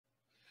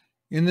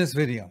In this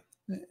video,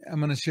 I'm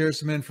going to share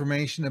some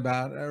information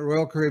about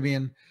Royal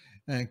Caribbean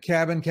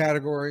cabin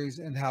categories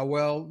and how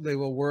well they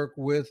will work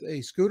with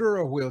a scooter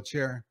or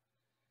wheelchair.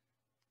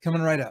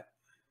 Coming right up.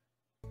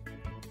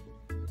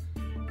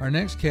 Our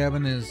next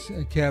cabin is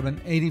cabin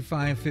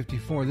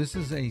 8554. This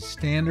is a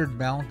standard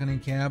balcony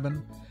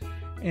cabin.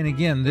 And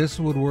again, this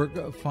would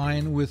work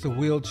fine with a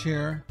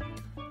wheelchair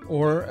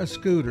or a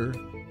scooter.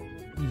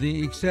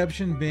 The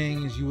exception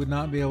being is you would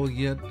not be able to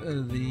get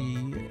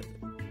the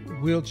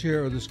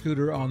wheelchair or the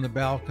scooter on the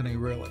balcony,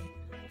 really.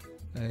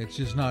 It's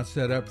just not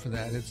set up for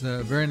that. It's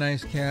a very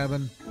nice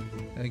cabin.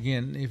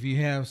 Again, if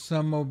you have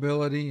some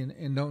mobility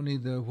and don't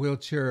need the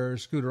wheelchair or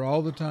scooter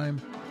all the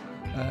time,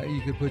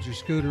 you could put your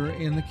scooter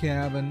in the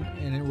cabin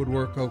and it would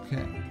work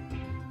okay.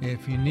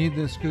 If you need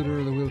the scooter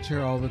or the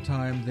wheelchair all the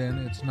time, then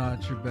it's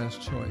not your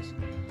best choice.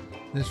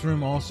 This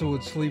room also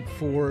would sleep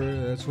four.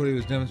 That's what he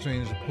was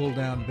demonstrating, is a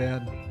pull-down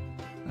bed.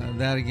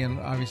 That again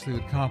obviously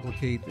would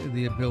complicate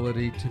the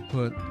ability to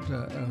put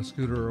a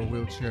scooter or a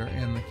wheelchair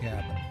in the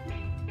cabin.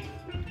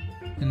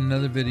 In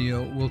another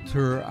video, we'll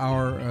tour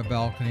our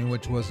balcony,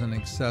 which was an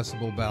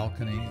accessible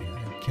balcony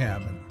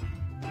cabin.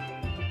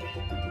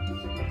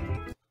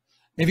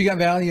 If you got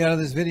value out of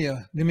this video,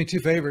 do me two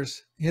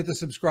favors. Hit the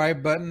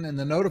subscribe button and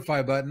the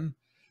notify button.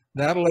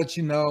 That'll let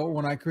you know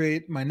when I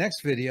create my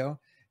next video.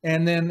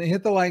 And then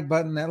hit the like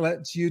button. That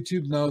lets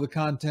YouTube know the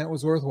content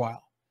was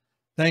worthwhile.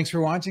 Thanks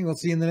for watching. We'll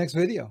see you in the next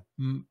video.